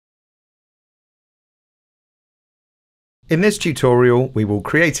In this tutorial, we will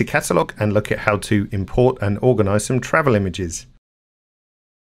create a catalogue and look at how to import and organise some travel images.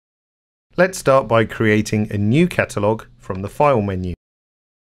 Let's start by creating a new catalogue from the File menu.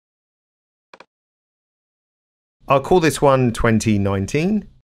 I'll call this one 2019.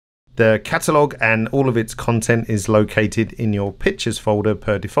 The catalogue and all of its content is located in your Pictures folder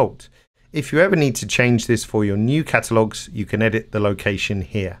per default. If you ever need to change this for your new catalogues, you can edit the location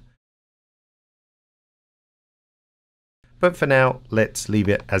here. But for now, let's leave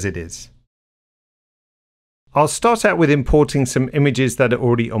it as it is. I'll start out with importing some images that are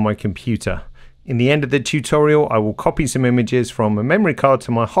already on my computer. In the end of the tutorial, I will copy some images from a memory card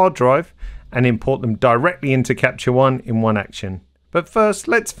to my hard drive and import them directly into Capture One in one action. But first,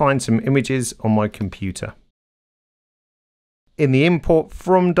 let's find some images on my computer. In the Import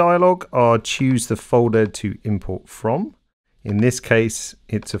From dialog, I'll choose the folder to import from. In this case,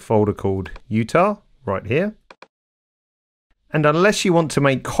 it's a folder called Utah, right here. And unless you want to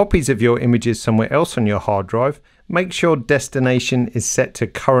make copies of your images somewhere else on your hard drive, make sure destination is set to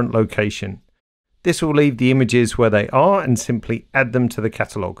current location. This will leave the images where they are and simply add them to the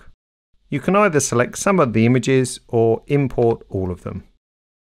catalogue. You can either select some of the images or import all of them.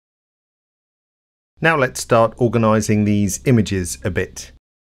 Now let's start organising these images a bit.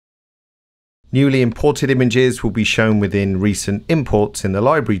 Newly imported images will be shown within Recent Imports in the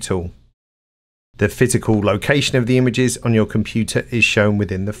Library tool. The physical location of the images on your computer is shown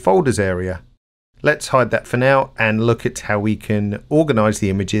within the Folders area. Let's hide that for now and look at how we can organise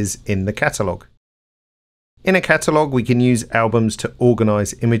the images in the catalogue. In a catalogue, we can use albums to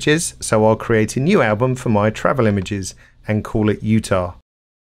organise images, so I'll create a new album for my travel images and call it Utah.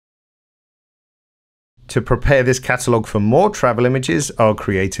 To prepare this catalogue for more travel images, I'll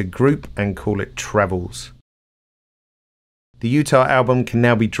create a group and call it Travels. The Utah album can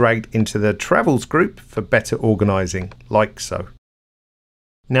now be dragged into the Travels group for better organising, like so.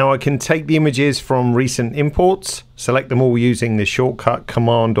 Now I can take the images from recent imports, select them all using the shortcut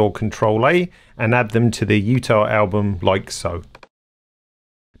Command or Control A, and add them to the Utah album like so.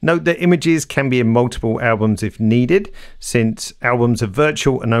 Note that images can be in multiple albums if needed, since albums are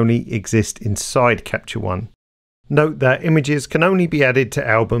virtual and only exist inside Capture One. Note that images can only be added to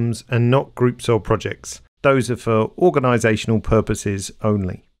albums and not groups or projects. Those are for organisational purposes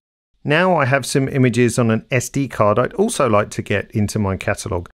only. Now I have some images on an SD card I'd also like to get into my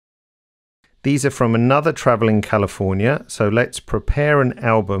catalogue. These are from another travel in California, so let's prepare an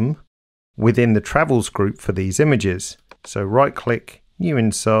album within the Travels group for these images. So right click, New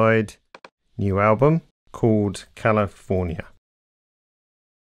Inside, New Album, called California.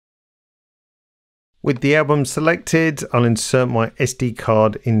 With the album selected, I'll insert my SD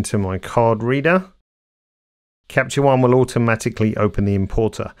card into my card reader. Capture One will automatically open the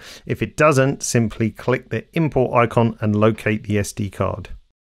importer. If it doesn't, simply click the import icon and locate the SD card.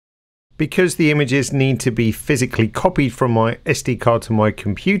 Because the images need to be physically copied from my SD card to my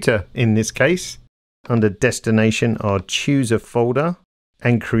computer in this case, under destination I'll choose a folder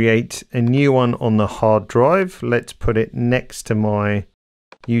and create a new one on the hard drive. Let's put it next to my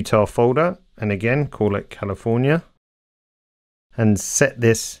Utah folder and again call it California and set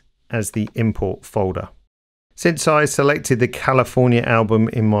this as the import folder. Since I selected the California album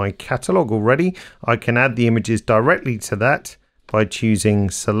in my catalogue already, I can add the images directly to that by choosing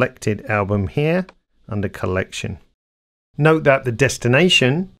Selected Album here under Collection. Note that the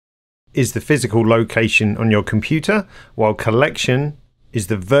destination is the physical location on your computer, while Collection is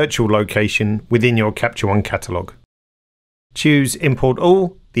the virtual location within your Capture One catalogue. Choose Import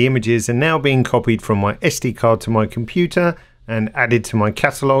All. The images are now being copied from my SD card to my computer and added to my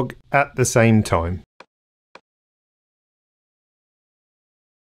catalogue at the same time.